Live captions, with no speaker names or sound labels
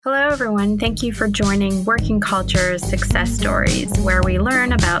Hello, everyone. Thank you for joining Working Culture's Success Stories, where we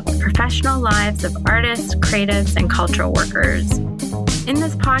learn about the professional lives of artists, creatives, and cultural workers. In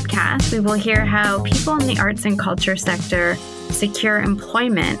this podcast, we will hear how people in the arts and culture sector secure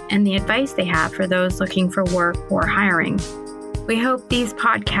employment and the advice they have for those looking for work or hiring. We hope these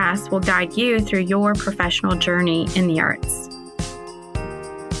podcasts will guide you through your professional journey in the arts.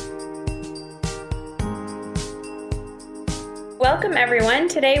 Welcome, everyone.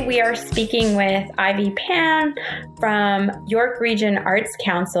 Today we are speaking with Ivy Pan from York Region Arts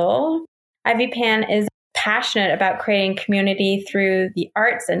Council. Ivy Pan is passionate about creating community through the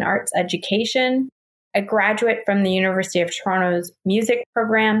arts and arts education. A graduate from the University of Toronto's music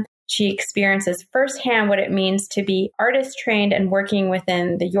program, she experiences firsthand what it means to be artist trained and working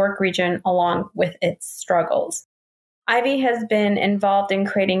within the York region along with its struggles. Ivy has been involved in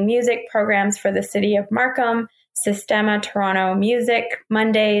creating music programs for the City of Markham, Sistema Toronto Music,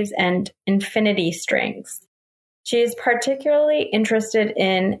 Mondays, and Infinity Strings. She is particularly interested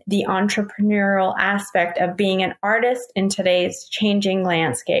in the entrepreneurial aspect of being an artist in today's changing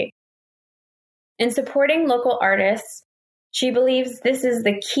landscape. In supporting local artists, she believes this is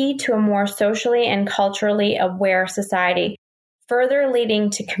the key to a more socially and culturally aware society, further leading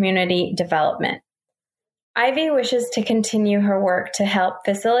to community development. Ivy wishes to continue her work to help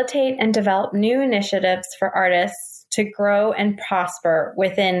facilitate and develop new initiatives for artists to grow and prosper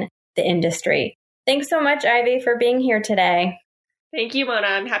within the industry. Thanks so much, Ivy, for being here today. Thank you, Mona.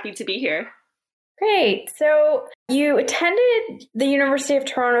 I'm happy to be here. Great. So you attended the University of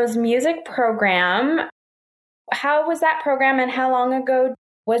Toronto's music program. How was that program and how long ago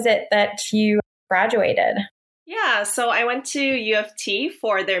was it that you graduated? Yeah, so I went to U of T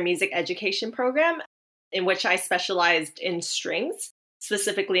for their music education program, in which I specialized in strings,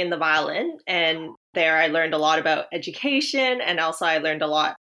 specifically in the violin. And there I learned a lot about education, and also I learned a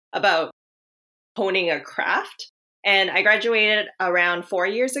lot about honing a craft. And I graduated around 4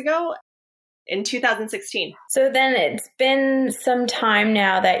 years ago in 2016. So then it's been some time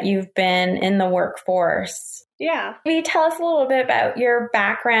now that you've been in the workforce. Yeah. Can you tell us a little bit about your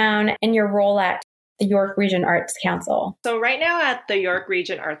background and your role at the York Region Arts Council? So right now at the York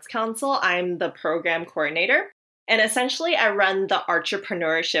Region Arts Council, I'm the program coordinator. And essentially, I run the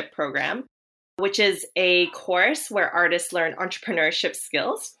Entrepreneurship program, which is a course where artists learn entrepreneurship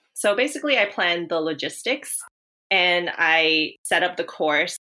skills. So basically, I plan the logistics and I set up the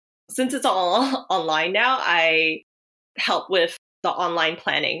course. Since it's all online now, I help with the online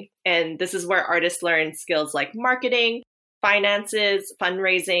planning. And this is where artists learn skills like marketing, finances,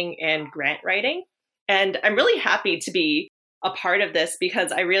 fundraising, and grant writing. And I'm really happy to be a part of this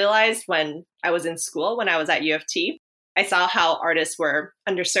because I realized when I was in school, when I was at U of T, I saw how artists were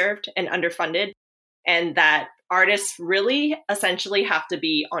underserved and underfunded, and that artists really essentially have to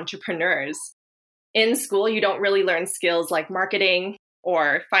be entrepreneurs. In school, you don't really learn skills like marketing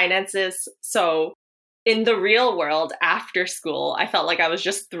or finances. So in the real world after school, I felt like I was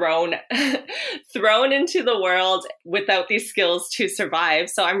just thrown into the world without these skills to survive.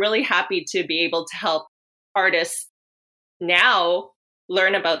 So I'm really happy to be able to help artists now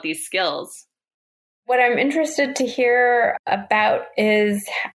learn about these skills. What I'm interested to hear about is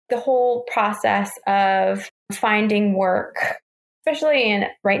the whole process of finding work, especially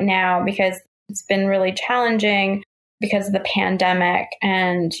right now, because it's been really challenging because of the pandemic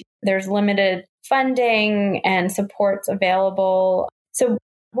and there's limited funding and supports available. So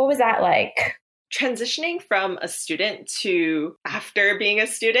what was that like? Transitioning from a student to after being a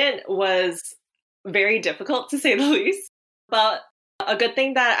student was very difficult, to say the least. But a good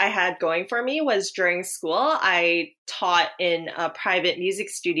thing that I had going for me was during school, I taught in a private music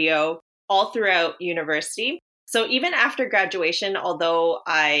studio all throughout university. So even after graduation, although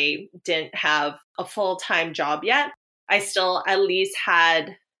I didn't have a full-time job yet, I still at least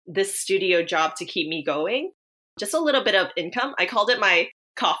had this studio job to keep me going. Just a little bit of income. I called it my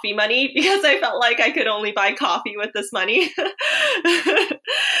coffee money because I felt like I could only buy coffee with this money.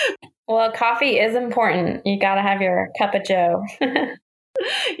 Well, coffee is important. You got to have your cup of joe.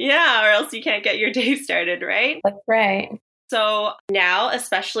 Yeah, or else you can't get your day started, right? That's right. So now,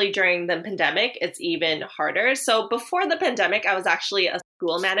 especially during the pandemic, it's even harder. So before the pandemic, I was actually a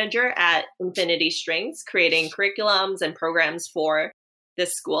school manager at Infinity Strings, creating curriculums and programs for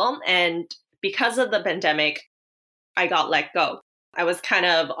this school. And because of the pandemic, I got let go. I was kind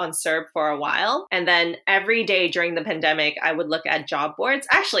of on CERB for a while. And then every day during the pandemic, I would look at job boards.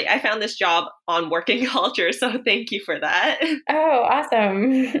 Actually, I found this job on Working Culture, so thank you for that. Oh,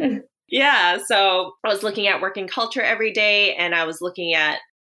 awesome. Yeah, so I was looking at Working Culture every day, and I was looking at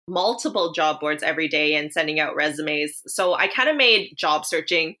multiple job boards every day and sending out resumes. So I kind of made job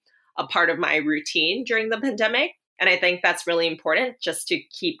searching a part of my routine during the pandemic. And I think that's really important, just to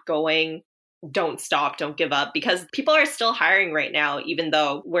keep going. Don't stop, don't give up, because people are still hiring right now, even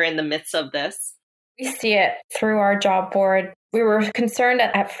though we're in the midst of this. We see it through our job board. We were concerned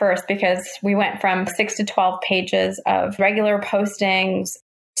at first because we went from 6 to 12 pages of regular postings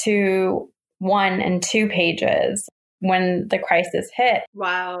to 1 and 2 pages when the crisis hit.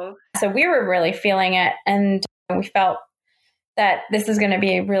 Wow. So we were really feeling it, and we felt that this is going to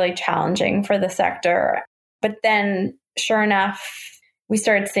be really challenging for the sector. But then, sure enough, we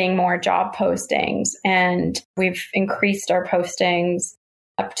started seeing more job postings, and we've increased our postings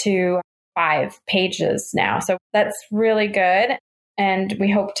up to 5 pages now. So that's really good. And we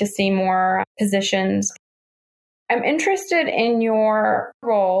hope to see more positions. I'm interested in your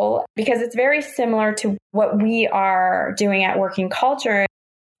role because it's very similar to what we are doing at Working Culture.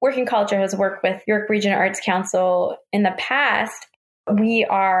 Working Culture has worked with York Region Arts Council in the past. We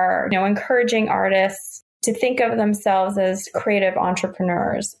are, encouraging artists to think of themselves as creative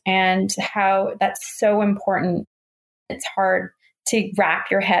entrepreneurs, and how that's so important. It's hard to wrap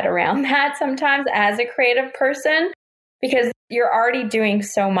your head around that sometimes as a creative person, because you're already doing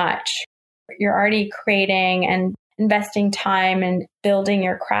so much. You're already creating and investing time and building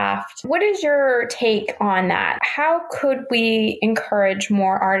your craft. What is your take on that? How could we encourage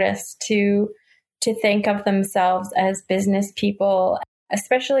more artists to think of themselves as business people,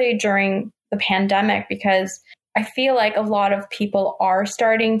 especially during the pandemic? Because I feel like a lot of people are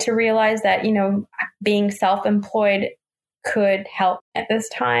starting to realize that, being self-employed could help at this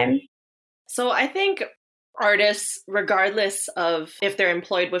time. So I think artists, regardless of if they're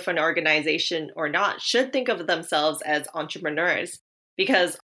employed with an organization or not, should think of themselves as entrepreneurs,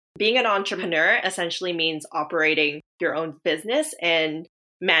 because being an entrepreneur essentially means operating your own business and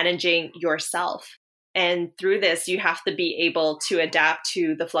managing yourself. And through this, you have to be able to adapt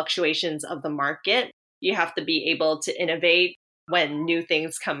to the fluctuations of the market. You have to be able to innovate when new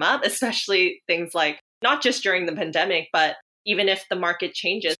things come up, especially things like not just during the pandemic, but even if the market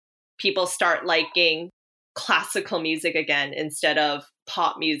changes, people start liking classical music again instead of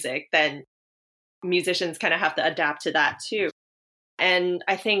pop music, then musicians kind of have to adapt to that too. And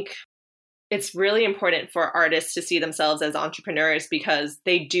I think it's really important for artists to see themselves as entrepreneurs, because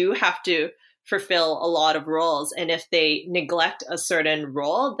they do have to fulfill a lot of roles. And if they neglect a certain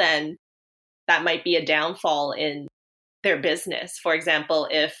role, then that might be a downfall in their business. For example,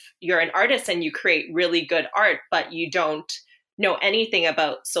 if you're an artist and you create really good art, but you don't know anything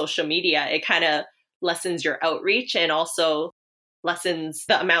about social media, it kind of lessens your outreach and also lessens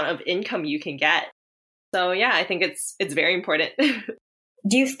the amount of income you can get. So yeah, I think it's very important.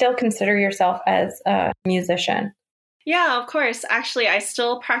 Do you still consider yourself as a musician? Yeah, of course. Actually, I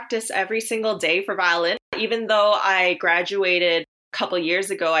still practice every single day for violin. Even though I graduated a couple years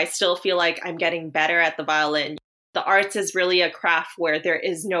ago, I still feel like I'm getting better at the violin. The arts is really a craft where there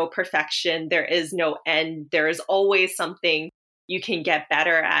is no perfection, there is no end. There is always something you can get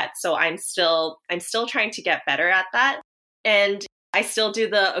better at. So I'm still trying to get better at that. And I still do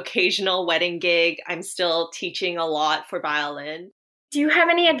the occasional wedding gig. I'm still teaching a lot for violin. Do you have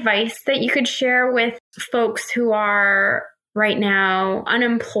any advice that you could share with folks who are right now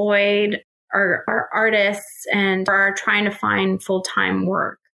unemployed or are artists and are trying to find full-time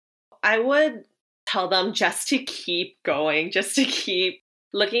work? I would tell them just to keep going, just to keep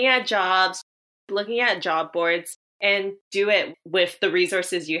looking at jobs, looking at job boards, and do it with the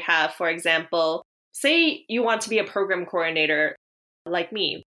resources you have. For example, say you want to be a program coordinator like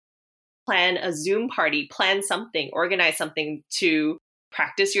me. Plan a Zoom party, plan something, organize something to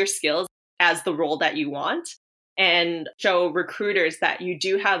practice your skills as the role that you want, and show recruiters that you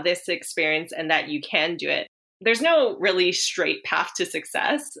do have this experience and that you can do it. There's no really straight path to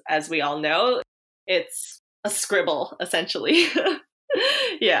success, as we all know. It's a scribble, essentially.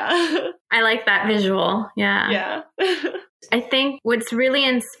 Yeah. I like that visual. Yeah. Yeah. I think what's really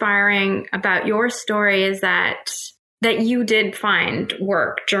inspiring about your story is that you did find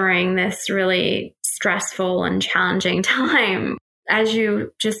work during this really stressful and challenging time. As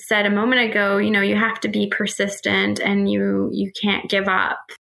you just said a moment ago, you have to be persistent and you can't give up,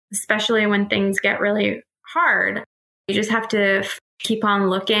 especially when things get really hard. You just have to keep on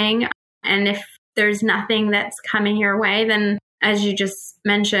looking. And if there's nothing that's coming your way, then as you just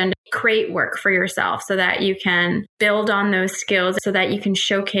mentioned, create work for yourself so that you can build on those skills, so that you can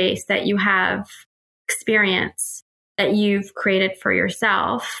showcase that you have experience that you've created for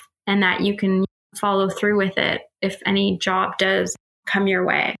yourself and that you can follow through with it if any job does come your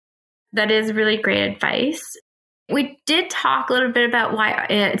way. That is really great advice. We did talk a little bit about why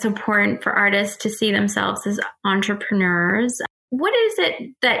it's important for artists to see themselves as entrepreneurs. What is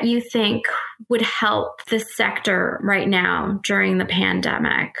it that you think would help this sector right now during the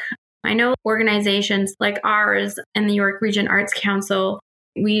pandemic? I know organizations like ours and the York Region Arts Council,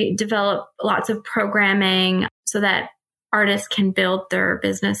 we develop lots of programming so that artists can build their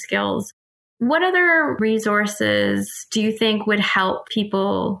business skills. What other resources do you think would help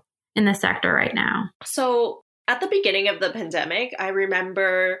people in the sector right now? So at the beginning of the pandemic, I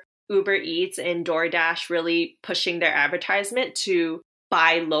remember Uber Eats and DoorDash really pushing their advertisement to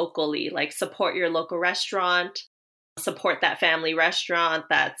buy locally, like support your local restaurant, support that family restaurant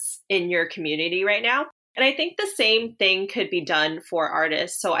that's in your community right now. And I think the same thing could be done for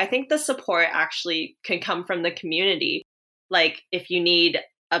artists. So I think the support actually can come from the community. Like if you need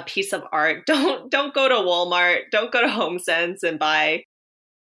a piece of art, don't go to Walmart, don't go to HomeSense and buy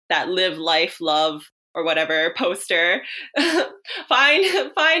that Live Life Love or whatever poster.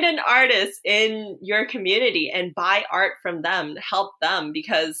 find an artist in your community and buy art from them, help them,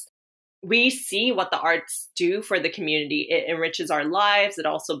 because we see what the arts do for the community. It enriches our lives. It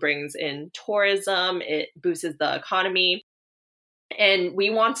also brings in tourism. It boosts the economy. And we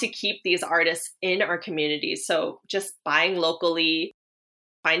want to keep these artists in our communities. So just buying locally,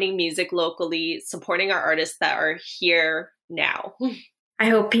 finding music locally, supporting our artists that are here now. I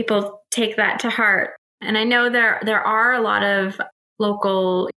hope people take that to heart. And I know there are a lot of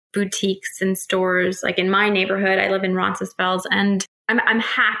local boutiques and stores. Like in my neighborhood, I live in Roncesvalles, and I'm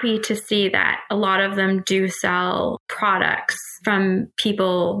happy to see that a lot of them do sell products from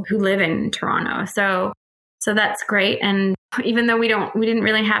people who live in Toronto. So that's great. And even though we didn't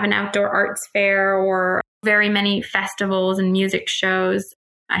really have an outdoor arts fair or very many festivals and music shows,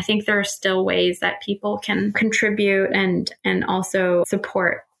 I think there are still ways that people can contribute and also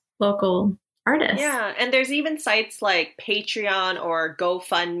support local artists. Yeah, and there's even sites like Patreon or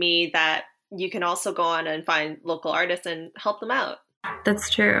GoFundMe that you can also go on and find local artists and help them out. That's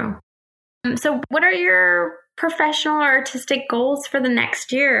true. So what are your professional or artistic goals for the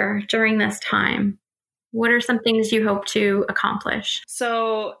next year during this time? What are some things you hope to accomplish?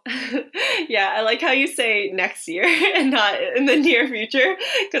 So, yeah, I like how you say next year and not in the near future,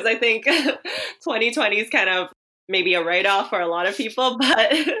 because I think 2020 is kind of maybe a write-off for a lot of people.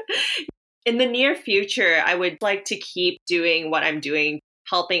 But in the near future, I would like to keep doing what I'm doing,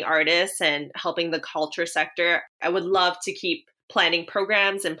 helping artists and helping the culture sector. I would love to keep planning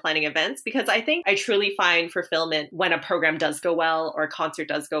programs and planning events, because I think I truly find fulfillment when a program does go well or a concert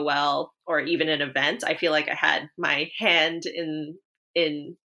does go well or even an event. I feel like I had my hand in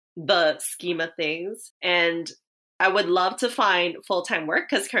the scheme of things. And I would love to find full-time work,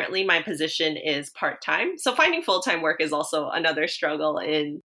 because currently my position is part-time. So finding full-time work is also another struggle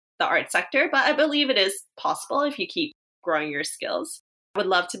in the art sector, but I believe it is possible if you keep growing your skills. I would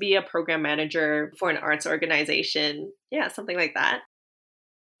love to be a program manager for an arts organization. Yeah, something like that.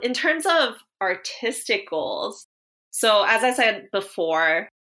 In terms of artistic goals, so as I said before,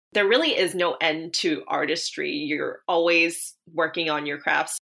 there really is no end to artistry. You're always working on your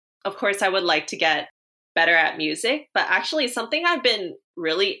crafts. Of course, I would like to get better at music, but actually something I've been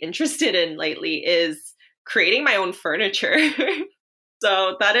really interested in lately is creating my own furniture.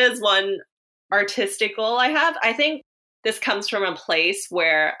 So that is one artistic goal I have. I think this comes from a place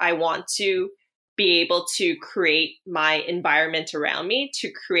where I want to be able to create my environment around me,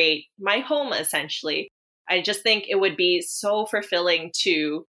 to create my home, essentially. I just think it would be so fulfilling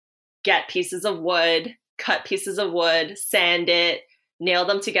to get pieces of wood, cut pieces of wood, sand it, nail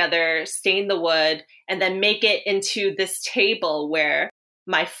them together, stain the wood, and then make it into this table where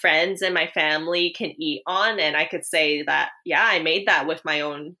my friends and my family can eat on. And I could say that, yeah, I made that with my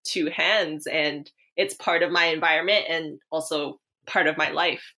own two hands, and it's part of my environment and also part of my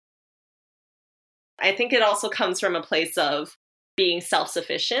life. I think it also comes from a place of being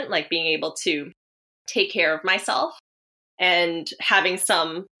self-sufficient, like being able to take care of myself and having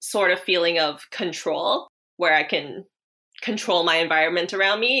some sort of feeling of control where I can control my environment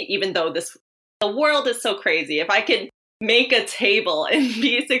around me, even though the world is so crazy. If I could make a table and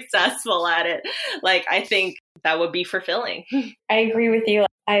be successful at it, like, I think that would be fulfilling. I agree with you.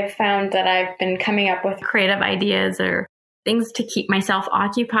 I've found that I've been coming up with creative ideas or things to keep myself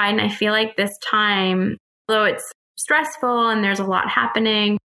occupied. And I feel like this time, although it's stressful and there's a lot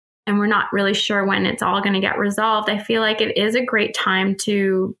happening and we're not really sure when it's all going to get resolved, I feel like it is a great time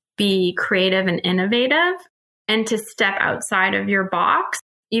to be creative and innovative and to step outside of your box.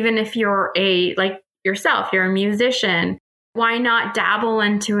 Even if you're like yourself, you're a musician, why not dabble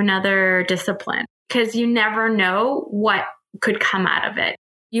into another discipline? Because you never know what could come out of it.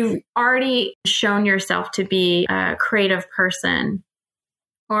 you've already shown yourself to be a creative person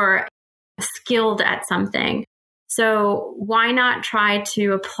or skilled at something. So why not try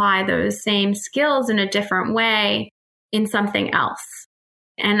to apply those same skills in a different way in something else?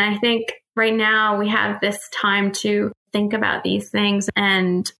 And I think right now we have this time to think about these things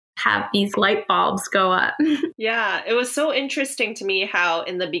and have these light bulbs go up. Yeah, it was so interesting to me how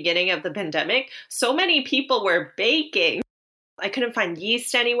in the beginning of the pandemic, so many people were baking. I couldn't find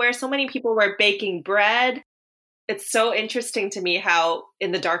yeast anywhere. So many people were baking bread. It's so interesting to me how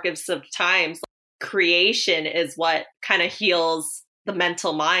in the darkest of times, creation is what kind of heals the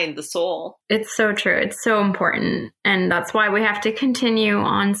mental mind, the soul. It's so true. It's so important. And that's why we have to continue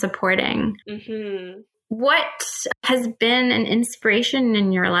on supporting. Mm-hmm. What has been an inspiration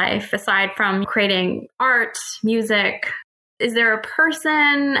in your life aside from creating art, music? Is there a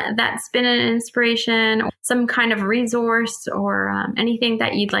person that's been an inspiration, some kind of resource, or anything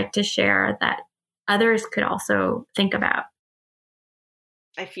that you'd like to share that others could also think about?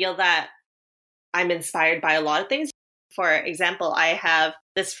 I feel that I'm inspired by a lot of things. For example, I have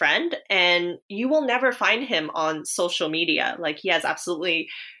this friend and you will never find him on social media. Like he has absolutely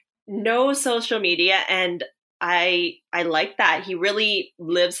no social media. And I like that. He really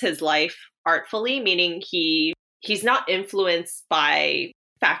lives his life artfully, meaning he's not influenced by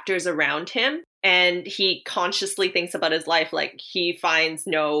factors around him. And he consciously thinks about his life like he finds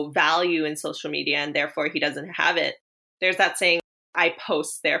no value in social media and therefore he doesn't have it. There's that saying, I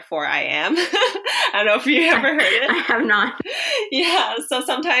post, therefore I am. I don't know if you ever heard it. I have not. Yeah. So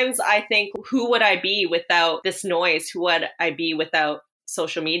sometimes I think, who would I be without this noise? Who would I be without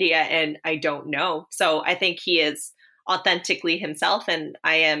social media? And I don't know. So I think he is authentically himself and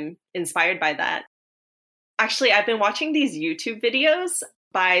I am inspired by that. Actually, I've been watching these YouTube videos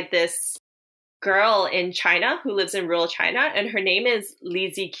by this girl in China who lives in rural China, and her name is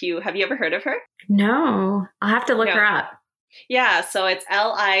Li Ziqiu. Have you ever heard of her? No. I'll have to look her up. Yeah, so it's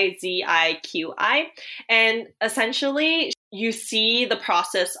Liziqi. And essentially, you see the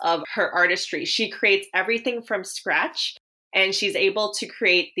process of her artistry. She creates everything from scratch, and she's able to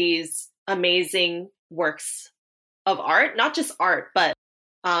create these amazing works of art, not just art, but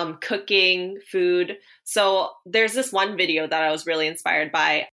cooking, food. So there's this one video that I was really inspired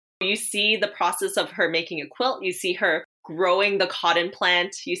by. You see the process of her making a quilt. You see her growing the cotton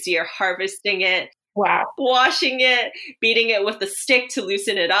plant. You see her harvesting it. Wow. Washing it, beating it with a stick to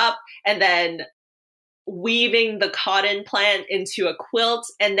loosen it up, and then weaving the cotton plant into a quilt.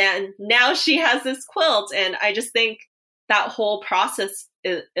 And then now she has this quilt. And I just think that whole process,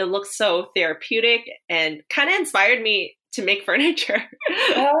 it looks so therapeutic and kind of inspired me to make furniture.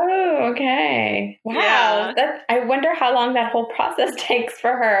 Oh, okay. Wow. Yeah. I wonder how long that whole process takes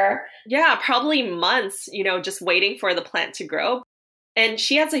for her. Yeah, probably months, just waiting for the plant to grow. And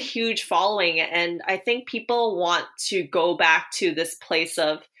she has a huge following, and I think people want to go back to this place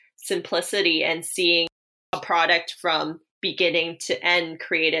of simplicity and seeing a product from beginning to end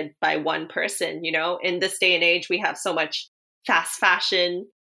created by one person. In this day and age, we have so much fast fashion,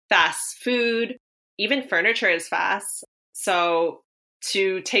 fast food, even furniture is fast. So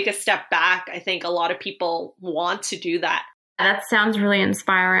to take a step back, I think a lot of people want to do that. That sounds really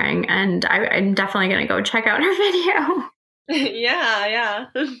inspiring, and I'm definitely going to go check out her video. Yeah.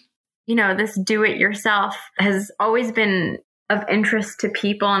 This do-it-yourself has always been of interest to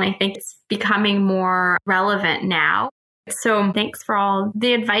people, and I think it's becoming more relevant now. So thanks for all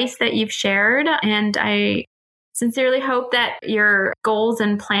the advice that you've shared, and I sincerely hope that your goals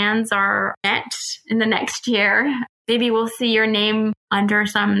and plans are met in the next year. Maybe we'll see your name under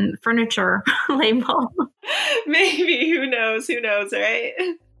some furniture label. Maybe. Who knows, right?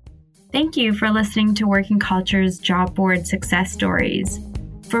 Thank you for listening to Working Culture's Job Board Success Stories.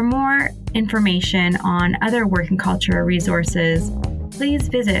 For more information on other Working Culture resources, please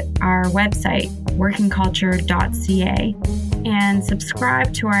visit our website, workingculture.ca, and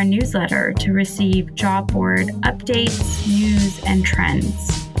subscribe to our newsletter to receive job board updates, news, and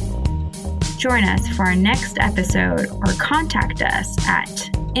trends. Join us for our next episode or contact us at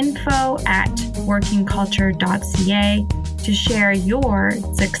info@workingculture.ca to share your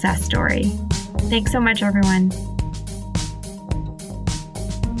success story. Thanks so much, everyone.